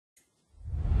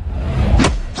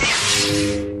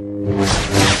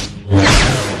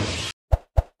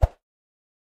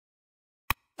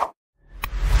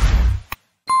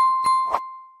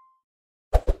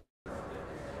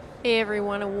Hey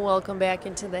everyone, and welcome back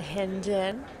into the Hen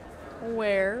Den,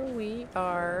 where we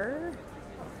are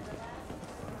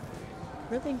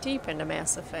really deep into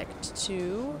Mass Effect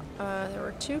 2. There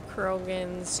were two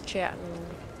Krogans chatting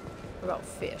about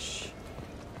fish.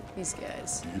 These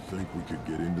guys. Do you think we could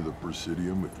get into the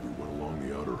Presidium if we went along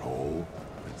the outer hall?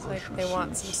 It's like they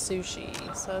want some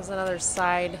sushi, so it's another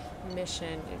side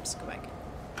mission. Oops, go back.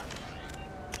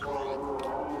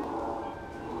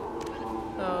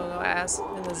 Oh, go ask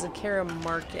in the Zakera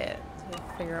market to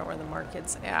figure out where the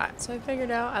market's at. So I figured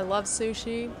out I love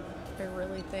sushi. I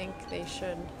really think they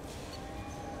should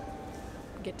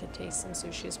get to taste some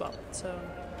sushi as well. So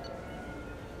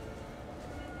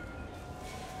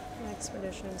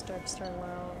Expeditions, Dark Star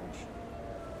Lounge.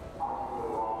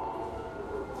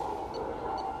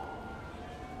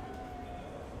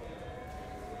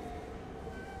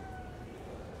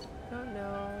 Oh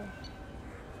no.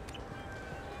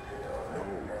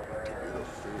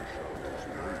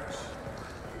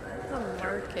 The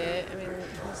market, I mean,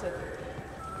 who's a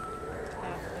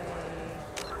cafe?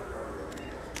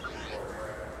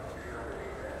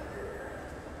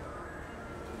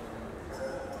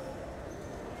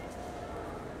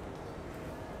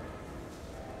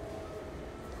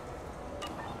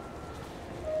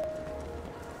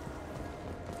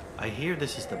 I hear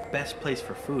this is the best place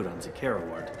for food on Zakera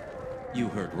Ward. You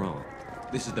heard wrong.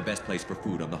 This is the best place for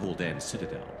food on the whole damn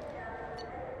Citadel.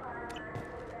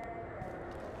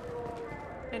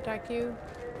 Can I talk to you?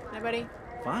 Anybody?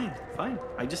 Fine, fine.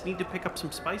 I just need to pick up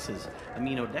some spices.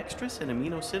 Amino-dextrous and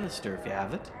amino-sinister, if you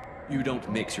have it. You don't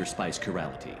mix your spice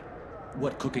chirality.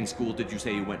 What cooking school did you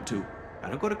say you went to? I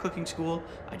don't go to cooking school.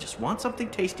 I just want something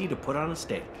tasty to put on a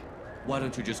steak. Why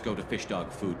don't you just go to Fish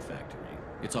Dog Food Factory?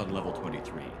 It's on level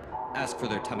 23. Ask for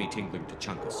their tummy-tingling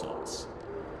Tachanka sauce.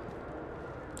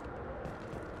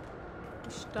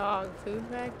 Fish Dog Food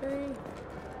Factory?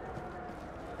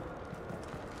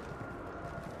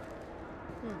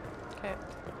 Okay.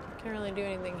 Can't really do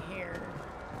anything here.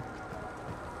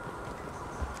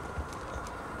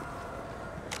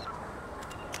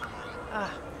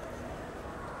 Ah.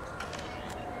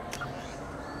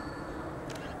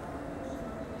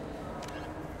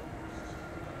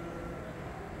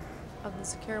 Oh, the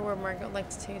Secure World Market would like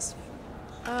to taste.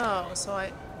 Oh, so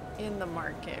I in the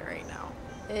market right now.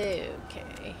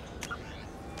 Okay.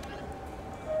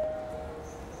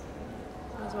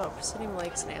 What was about Presidium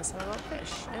Lakes and asked them about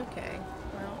fish. Okay.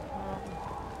 Well,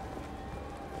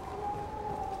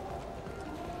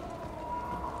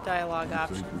 dialogue Do you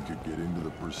option. think we could get into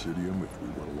the Presidium if we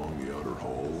went along the outer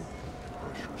hall?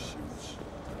 Pressure suits.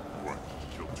 What,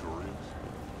 Kilturians?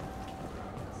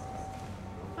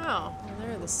 Oh, well,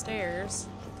 there are the stairs.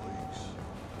 Please.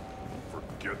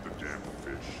 Forget the damn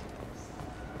fish.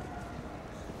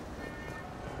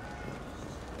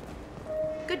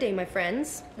 Good day, my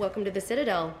friends. Welcome to the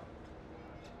Citadel.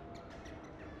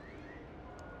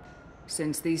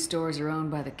 Since these stores are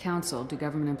owned by the Council, do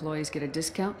government employees get a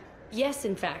discount? Yes,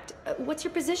 in fact. What's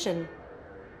your position?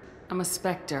 I'm a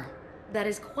Spectre. That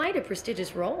is quite a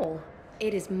prestigious role.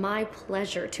 It is my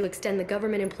pleasure to extend the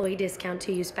government employee discount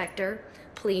to you, Spectre.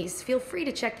 Please, feel free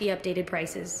to check the updated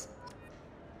prices.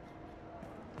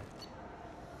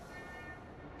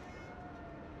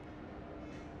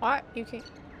 What? You can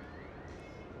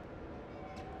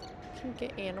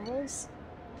get animals?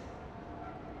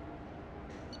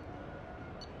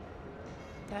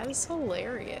 That is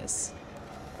hilarious.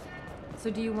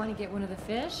 So do you want to get one of the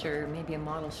fish, or maybe a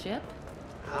model ship?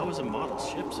 How is a model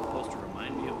ship supposed to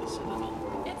remind me of the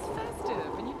Citadel? It's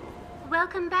festive, and you...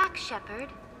 Welcome back, Shepard.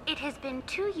 It has been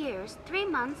 2 years, 3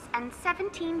 months, and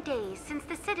 17 days since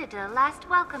the Citadel last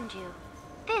welcomed you.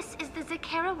 This is the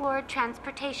Zakera Ward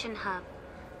Transportation Hub.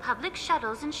 Public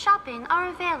shuttles and shopping are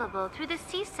available through the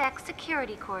CSEC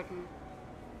security cordon.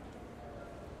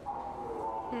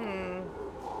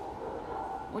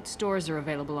 What stores are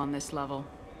available on this level?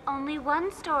 Only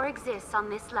one store exists on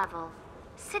this level.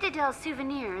 Citadel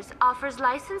Souvenirs offers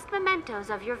licensed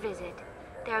mementos of your visit.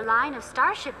 Their line of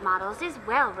starship models is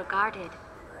well regarded.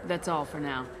 That's all for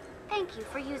now. Thank you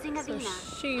for using So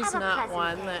Avina. she's Have a not pleasant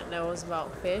one day. that knows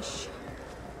about fish.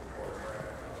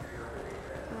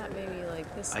 That maybe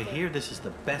like this. I hear this is the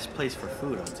best place for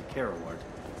food on Zakera Ward.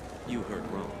 You heard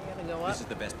wrong. Gotta go up. This is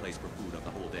the best place for food on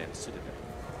the whole damn Citadel.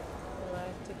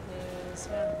 Galactic news.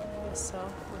 Yeah, I guess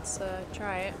so. Let's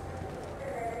try it.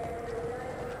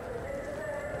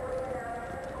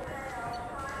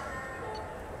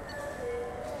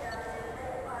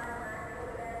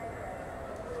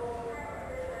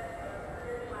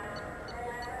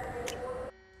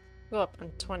 Go up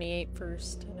on 28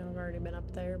 first. I know I've already been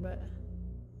up there, but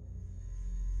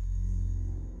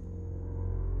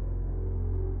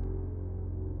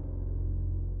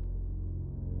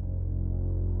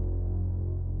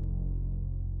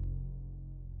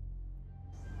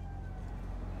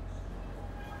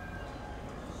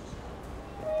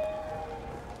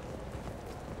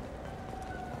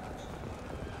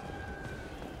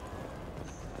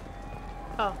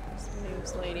Oh, it's the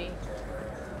news lady.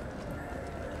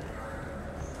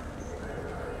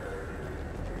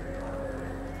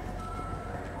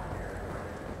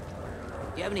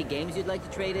 Do you have any games you'd like to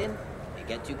trade in? You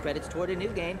get 2 credits toward a new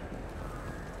game.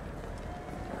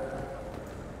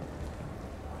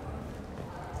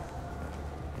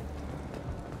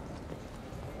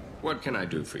 What can I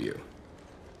do for you?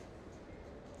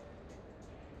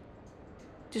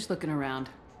 Just looking around.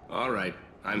 All right.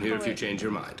 I'm here if you wait. change your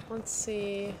mind. Let's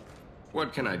see.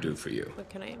 What can I do for you? What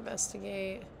can I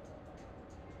investigate?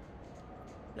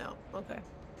 No. Okay.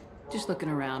 Just looking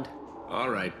around.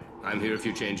 All right. I'm here if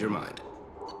you change your mind.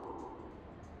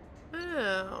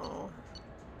 Oh.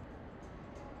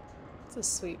 It's a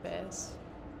sweet bass.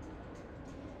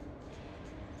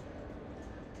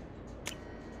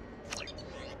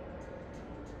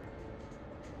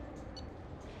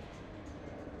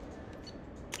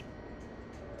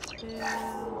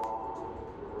 Yeah.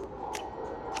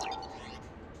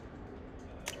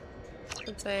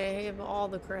 Let's say I have all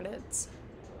the credits.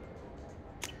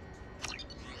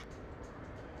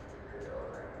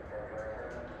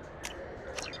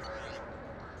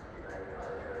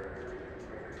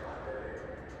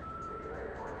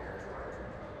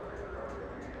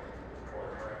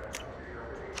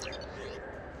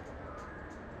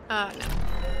 No.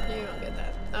 You don't get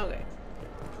that. Okay.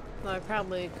 Well, I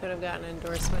probably could have gotten an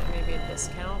endorsement, maybe a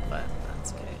discount, but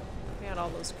that's okay. I got all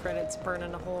those credits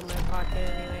burning a hole in my pocket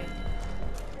anyway.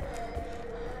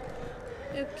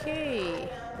 Okay.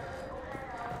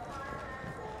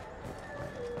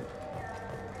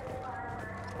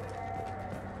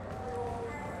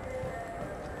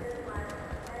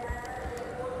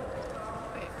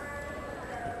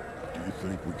 Do you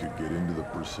think we could get into the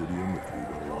Presidium if we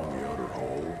went along the outer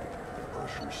hall?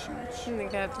 Pressure suits. I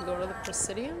think I have to go to the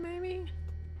Presidium, maybe?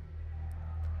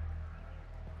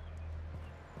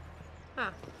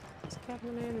 Ah, it's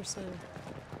Captain Anderson.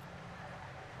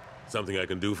 Something I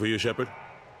can do for you, Shepard?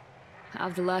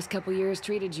 How've the last couple years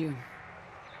treated you?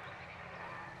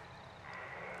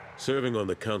 Serving on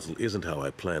the Council isn't how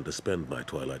I plan to spend my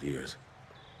twilight years.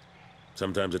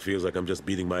 Sometimes it feels like I'm just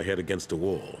beating my head against a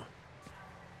wall.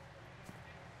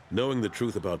 Knowing the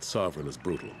truth about Sovereign is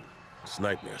brutal. It's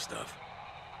nightmare stuff.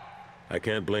 I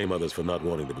can't blame others for not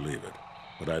wanting to believe it,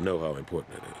 but I know how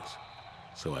important it is.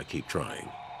 So I keep trying.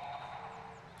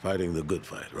 Fighting the good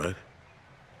fight, right?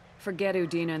 Forget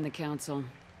Udina and the Council.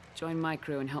 Join my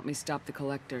crew and help me stop the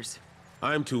Collectors.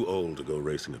 I'm too old to go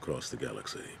racing across the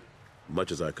galaxy.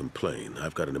 Much as I complain,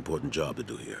 I've got an important job to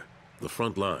do here. The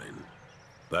front line,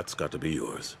 that's got to be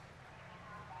yours.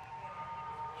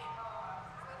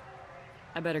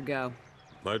 I better go.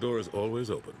 My door is always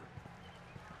open.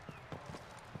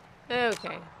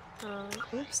 Okay.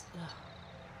 Oops.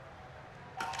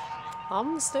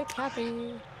 I'm stick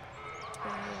happy.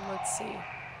 Let's see.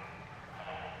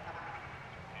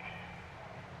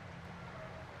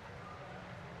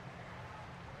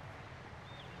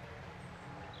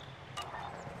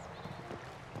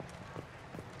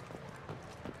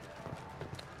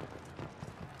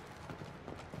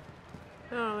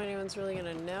 I don't know if anyone's really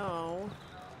gonna know.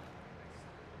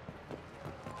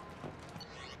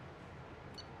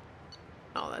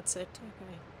 Oh, that's it.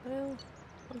 Okay. Well,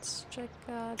 let's check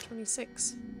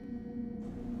 26.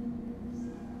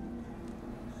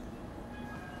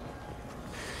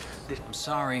 I'm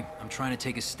sorry. I'm trying to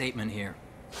take a statement here.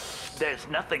 There's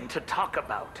nothing to talk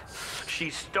about. She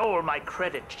stole my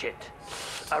credit, Chit.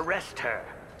 Arrest her.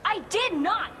 I did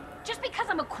not! Just because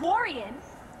I'm a Quarian!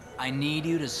 I need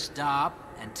you to stop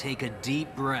and take a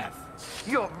deep breath.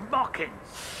 You're mocking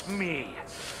me,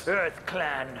 Earth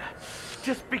Clan.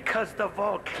 Just because the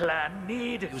Vol Clan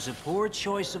need... It was a poor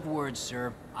choice of words,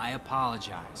 sir. I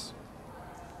apologize.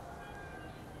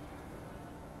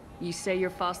 You say you're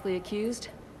falsely accused?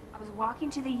 I was walking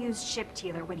to the used ship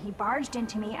dealer when he barged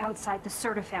into me outside the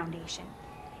Certa Foundation.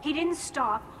 He didn't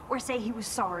stop or say he was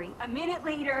sorry. A minute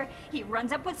later, he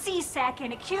runs up with C-Sec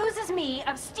and accuses me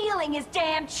of stealing his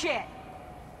damn Chit.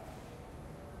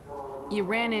 You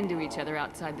ran into each other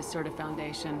outside the Certa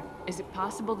Foundation. Is it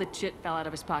possible the Chit fell out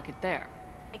of his pocket there?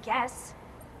 I guess.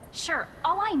 Sure,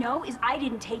 all I know is I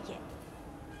didn't take it.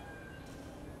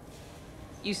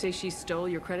 You say she stole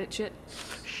your credit, Chit?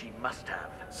 She must have.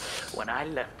 When I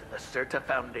left the Certa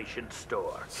Foundation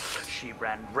store, she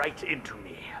ran right into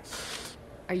me.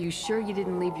 Are you sure you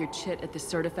didn't leave your Chit at the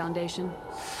Certa Foundation?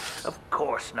 Of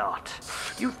course not.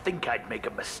 You think I'd make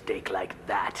a mistake like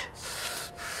that?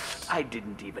 I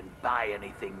didn't even buy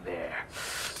anything there.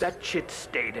 That Chit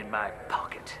stayed in my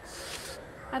pocket.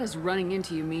 How does running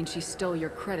into you mean she stole your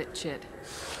credit, Chit?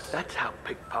 That's how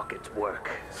pickpockets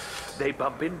work. They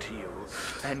bump into you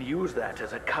and use that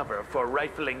as a cover for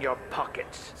rifling your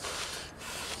pockets.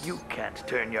 You can't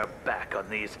turn your back on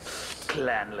these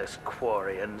clanless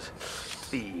quarians.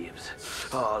 Thieves,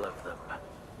 all of them.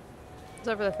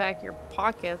 Except for the fact your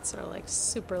pockets are like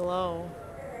super low.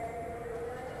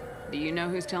 Do you know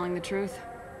who's telling the truth?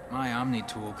 My Omni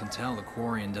tool can tell the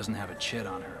Quarian doesn't have a chit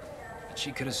on her, but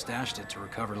she could have stashed it to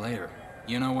recover later.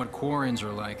 You know what Quarians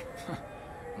are like.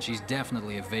 And she's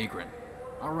definitely a vagrant.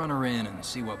 I'll run her in and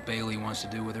see what Bailey wants to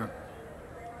do with her.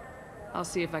 I'll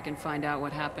see if I can find out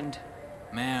what happened.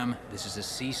 Ma'am, this is a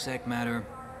C-Sec matter.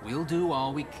 We'll do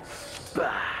all we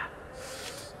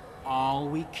all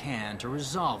we can to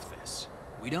resolve this.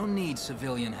 We don't need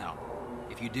civilian help.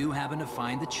 If you do happen to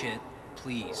find the chit,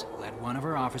 please let one of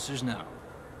our officers know.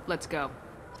 Let's go.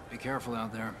 Be careful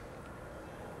out there.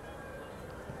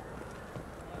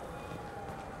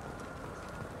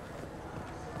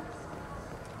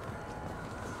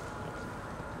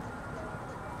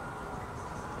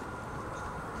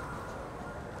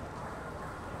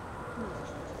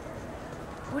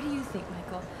 What do you think,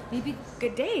 Michael? Maybe...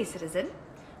 Good day, citizen.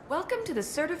 Welcome to the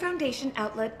Certa Foundation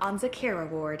outlet on Zakera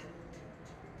Ward.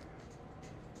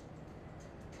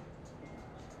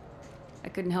 I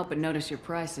couldn't help but notice your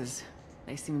prices.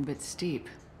 They seem a bit steep.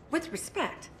 With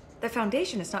respect, the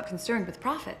Foundation is not concerned with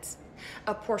profits.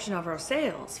 A portion of our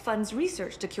sales funds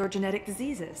research to cure genetic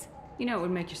diseases. You know, it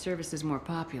would make your services more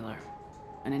popular.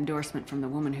 An endorsement from the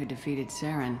woman who defeated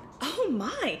Saren. Oh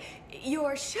my!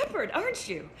 You're Shepard, aren't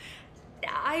you?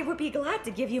 I would be glad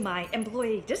to give you my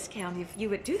employee discount if you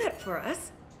would do that for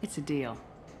us. It's a deal.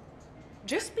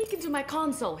 Just speak into my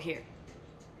console here.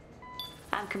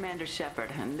 I'm Commander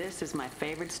Shepard, and this is my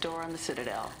favorite store on the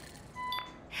Citadel.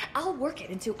 I'll work it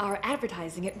into our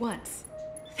advertising at once.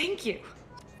 Thank you.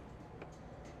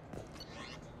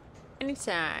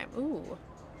 Anytime. Ooh.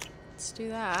 Let's do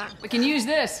that. We can use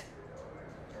this.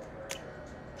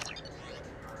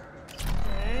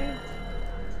 Okay.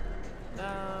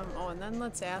 Oh, and then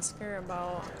let's ask her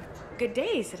about... Good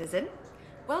day, citizen.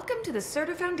 Welcome to the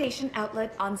Certa Foundation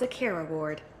outlet on Zakera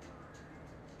Ward.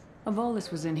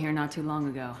 Avolis was in here not too long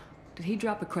ago. Did he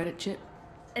drop a credit chit?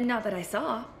 Not that I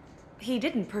saw. He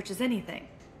didn't purchase anything.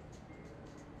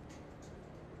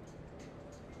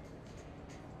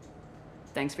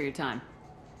 Thanks for your time.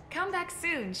 Come back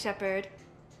soon, Shepard.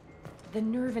 The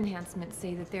nerve enhancements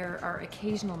say that there are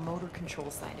occasional motor control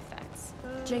side effects.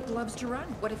 Jake loves to run.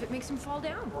 What if it makes him fall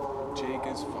down?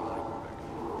 Jake is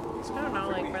fine. I don't know,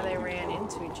 like, where they ran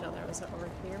into each other. Was it over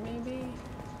here, maybe?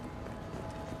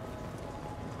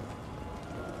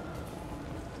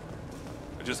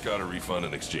 I just got a refund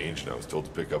and exchange, and I was told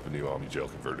to pick up a new Omni-Gel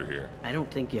converter here. I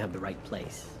don't think you have the right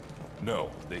place.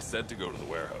 No, they said to go to the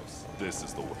warehouse. This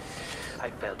is the way. I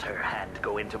felt her hand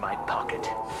go into my pocket.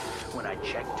 When I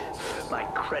checked, my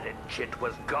credit chit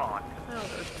was gone. Oh,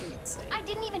 for Pete's sake. I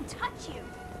didn't even touch you.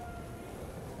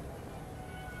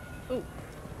 Ooh.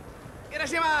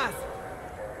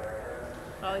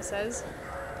 All he says?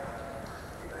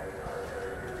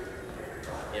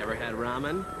 You ever had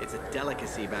ramen? It's a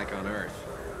delicacy back on Earth.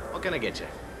 What can I get you?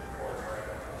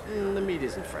 The meat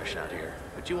isn't fresh out here,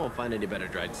 but you won't find any better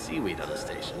dried seaweed on the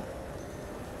station.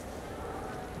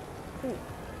 Ooh.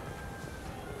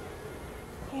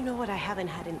 You know what I haven't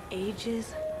had in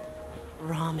ages?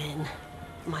 Ramen.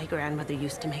 My grandmother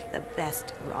used to make the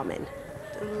best ramen.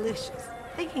 Delicious.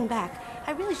 Thinking back,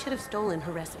 I really should have stolen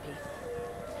her recipe.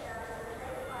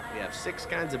 We have 6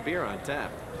 kinds of beer on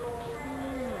tap.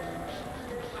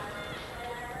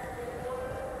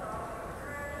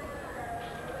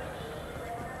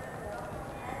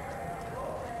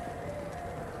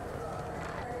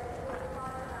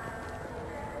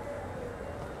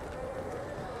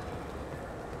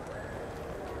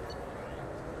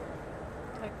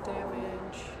 Tech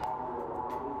damage.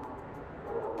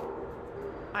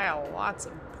 I got lots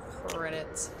of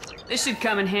credits. This should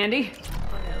come in handy.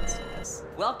 Okay, let's do this.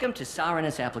 Welcome to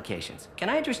Saranus Applications. Can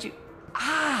I address you?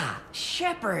 Ah,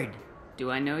 Shepard! Do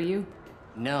I know you?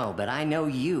 No, but I know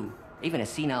you. Even a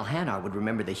senile Hanar would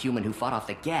remember the human who fought off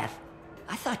the Geth.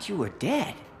 I thought you were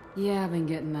dead. Yeah, I've been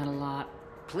getting that a lot.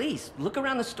 Please, look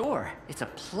around the store. It's a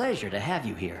pleasure to have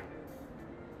you here.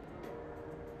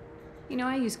 You know,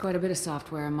 I use quite a bit of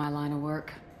software in my line of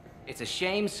work. It's a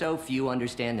shame so few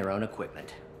understand their own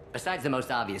equipment. Besides the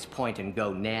most obvious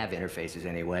point-and-go nav interfaces,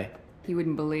 anyway. You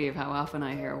wouldn't believe how often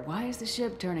I hear, "Why is the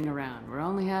ship turning around? We're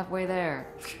only halfway there."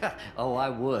 Oh, I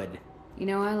would. You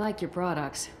know, I like your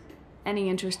products. Any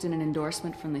interest in an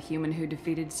endorsement from the human who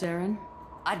defeated Saren?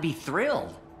 I'd be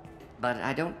thrilled. But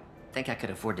I don't think I could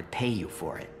afford to pay you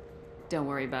for it. Don't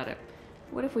worry about it.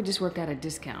 What if we just work out a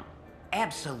discount?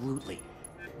 Absolutely.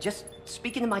 Just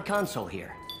speak into my console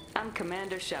here. I'm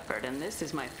Commander Shepard, and this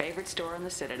is my favorite store in the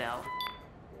Citadel.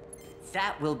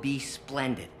 That will be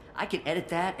splendid. I can edit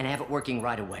that and have it working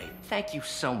right away. Thank you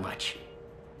so much.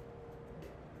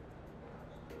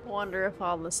 Wonder if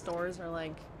all the stores are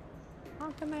like,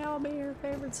 how can they all be your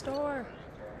favorite store?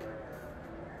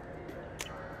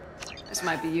 This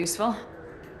might be useful.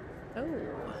 Oh.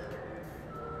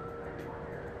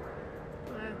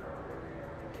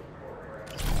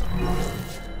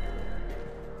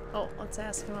 Oh, let's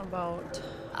ask him about...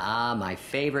 Ah, my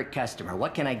favorite customer.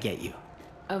 What can I get you?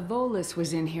 A Volus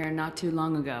was in here not too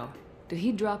long ago. Did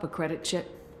he drop a credit chit?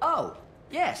 Oh,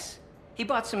 yes. He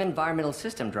bought some environmental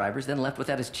system drivers, then left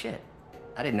without his chit.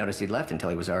 I didn't notice he'd left until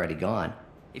he was already gone.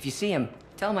 If you see him,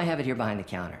 tell him I have it here behind the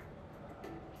counter.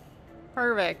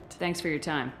 Perfect. Thanks for your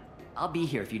time. I'll be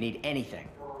here if you need anything.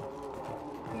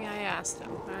 Yeah, I asked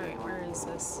him. Alright, where is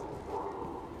this?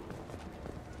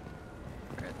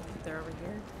 They're over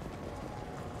here.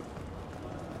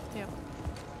 Yep.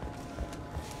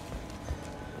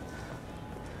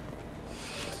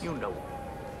 You know.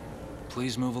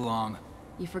 Please move along.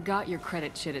 You forgot your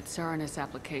credit chit at Cerberus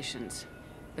Applications.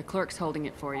 The clerk's holding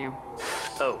it for you.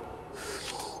 Oh.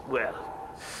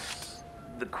 Well.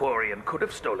 The Quarian could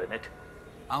have stolen it.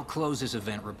 I'll close this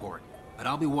event report, but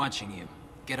I'll be watching you.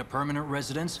 Get a permanent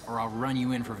residence, or I'll run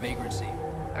you in for vagrancy.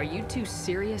 Are you two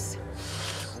serious?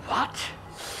 What?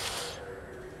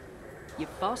 You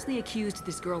falsely accused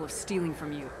this girl of stealing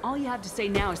from you. All you have to say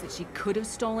now is that she could have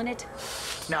stolen it.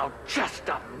 Now, just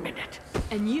a minute.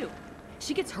 And you.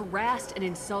 She gets harassed and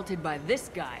insulted by this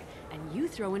guy, and you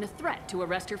throw in a threat to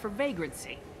arrest her for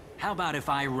vagrancy. How about if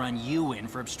I run you in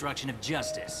for obstruction of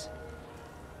justice?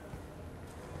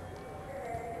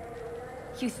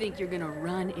 You think you're gonna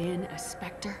run in a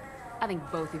Spectre? I think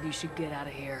both of you should get out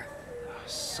of here.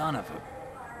 Son of a...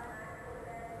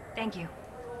 Thank you.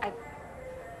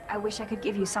 I wish I could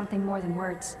give you something more than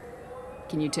words.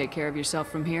 Can you take care of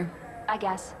yourself from here? I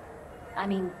guess. I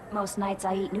mean, most nights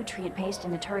I eat nutrient paste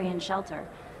in a Turian shelter,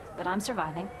 but I'm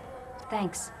surviving.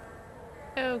 Thanks.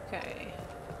 Okay.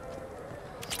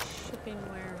 Shipping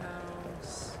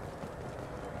warehouse.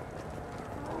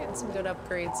 I'm getting some good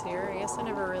upgrades here. I guess I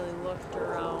never really looked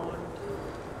around.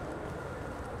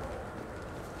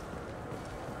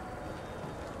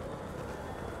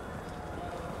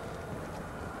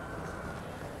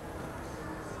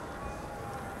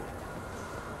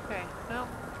 Okay, well.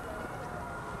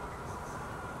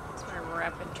 That's my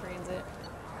rapid transit.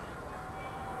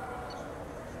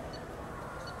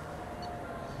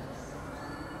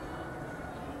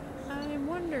 I'm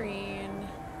wondering...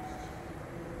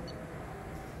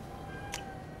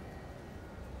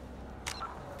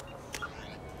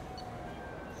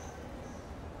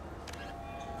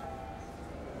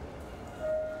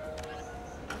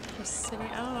 Presidium,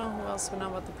 I don't know who else would know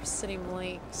about the Presidium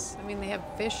lakes. I mean, they have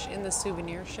fish in the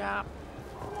souvenir shop.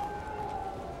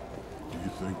 Do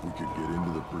you think we could get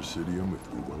into the Presidium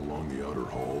if we went along the outer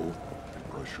hall and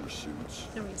brush your suits?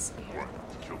 Let me see here.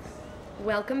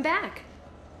 Welcome back.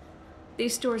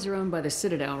 These stores are owned by the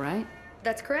Citadel, right?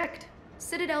 That's correct.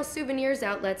 Citadel souvenirs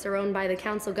outlets are owned by the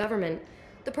council government.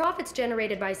 The profits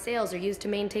generated by sales are used to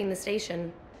maintain the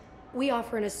station. We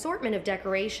offer an assortment of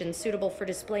decorations suitable for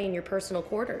display in your personal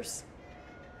quarters.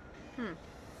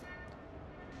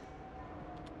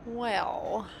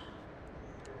 Well...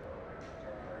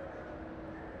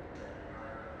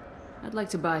 I'd like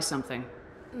to buy something.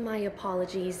 My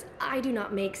apologies. I do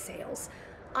not make sales.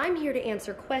 I'm here to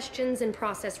answer questions and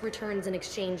process returns and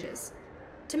exchanges.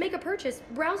 To make a purchase,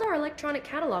 browse our electronic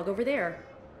catalog over there.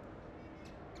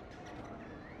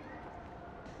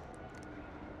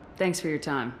 Thanks for your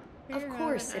time. Of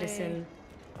course, citizen.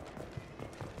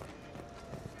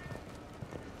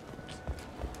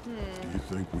 Do you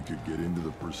think we could get into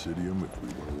the Presidium if we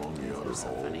went along the outer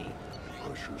hall and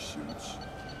brush your suits?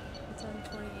 It's on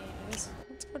 28.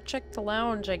 Let's go check the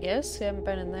lounge, I guess. We haven't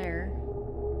been in there.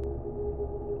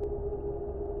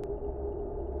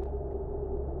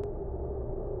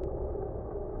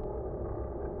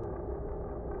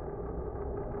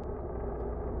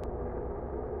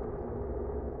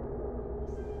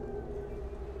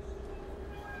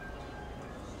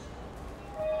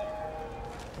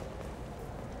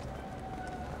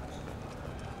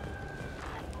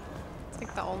 It's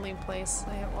like the only place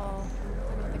I have. Well,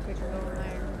 I don't think we can go in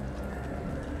there.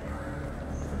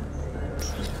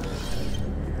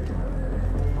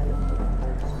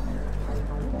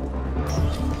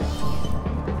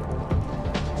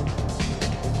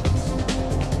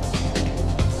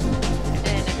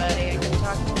 Anybody I can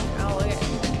talk to? Oh, look at.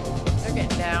 They're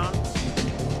getting down.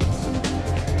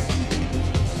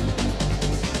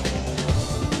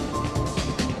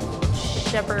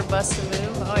 Shepard busts a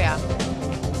move. Oh yeah.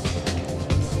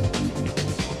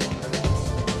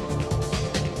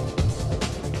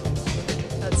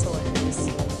 That's hilarious.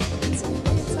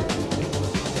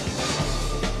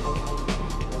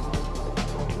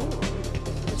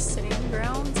 Presidium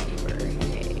Groundskeeper.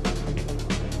 Hey.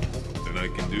 Nothing I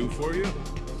can do for you?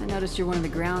 I noticed you're one of the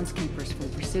groundskeepers for the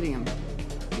Presidium.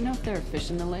 Do you know if there are fish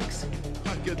in the lakes?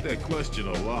 I get that question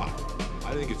a lot.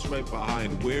 I think it's right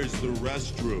behind where's the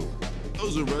restroom.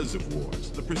 Those are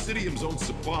reservoirs, the Presidium's own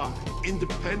supply,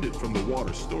 independent from the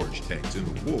water storage tanks in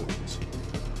the woods.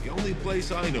 The only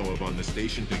place I know of on the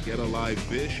station to get a live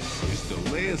fish is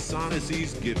Delea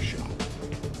Sonesi's gift shop.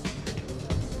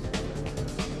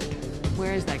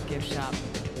 Where is that gift shop?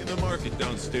 In the market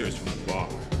downstairs from the bar.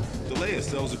 Delea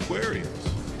sells aquariums.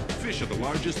 Fish are the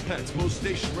largest pets most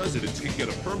station residents can get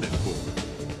a permit for.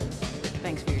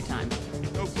 Thanks for your time.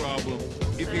 No problem.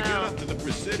 If you get up to the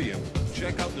Presidium,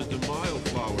 check out the DeMille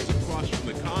flowers across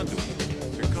from the conduit.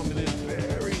 They're coming in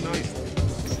very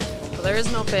nicely. Well, there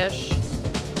is no fish.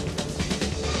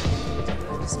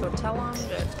 Just go tell them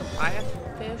to buy a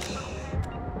fish.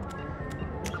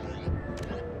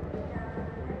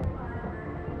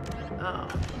 Oh,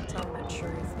 tell them the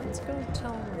truth. Let's go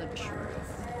tell them the truth.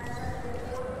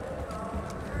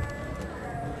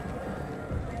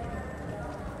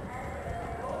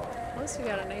 Plus, we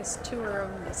got a nice tour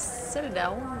of the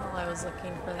Citadel while I was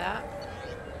looking for that.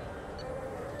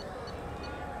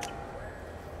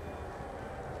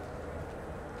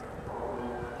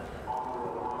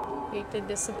 Hate to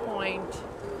disappoint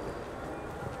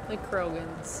the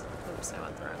Krogans. Oops, I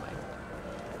went the wrong way.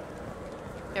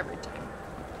 Every time.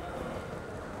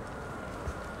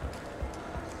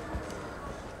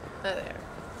 There.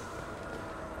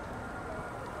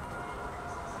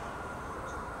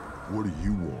 What do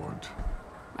you want?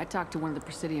 I talked to one of the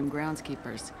Presidium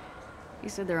groundskeepers. He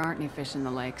said there aren't any fish in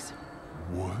the lakes.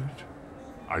 What?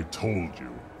 I told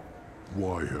you.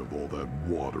 Why have all that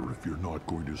water if you're not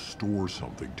going to store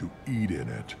something to eat in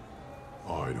it?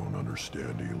 I don't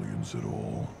understand aliens at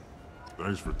all.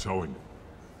 Thanks for telling me.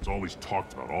 It's all he's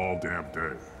talked about all damn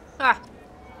day. Ah!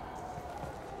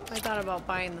 I thought about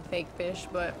buying the fake fish,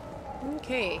 but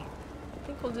okay. I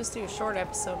think we'll just do a short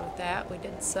episode with that. We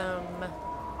did some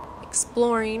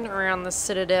exploring around the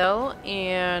Citadel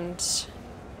and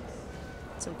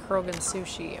some Krogan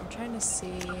Sushi. I'm trying to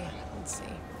see. Let's see.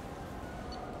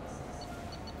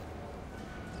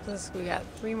 We got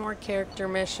 3 more character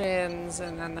missions,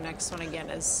 and then the next one again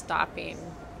is stopping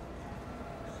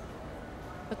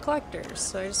the collectors.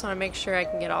 So I just want to make sure I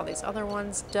can get all these other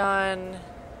ones done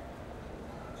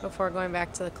before going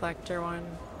back to the collector one.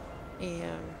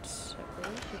 And I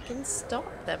believe we can stop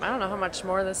them. I don't know how much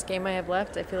more of this game I have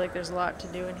left. I feel like there's a lot to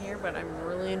do in here, but I'm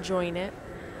really enjoying it.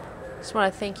 Just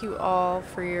want to thank you all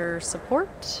for your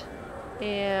support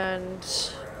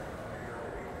and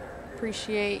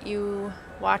appreciate you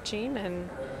watching and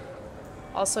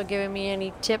also giving me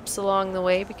any tips along the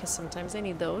way, because sometimes I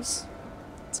need those.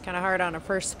 It's kind of hard on a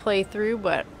first playthrough,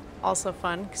 but also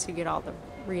fun because you get all the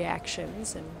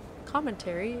reactions and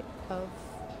commentary of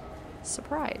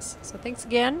surprise. So thanks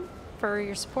again for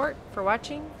your support, for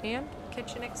watching, and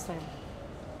catch you next time.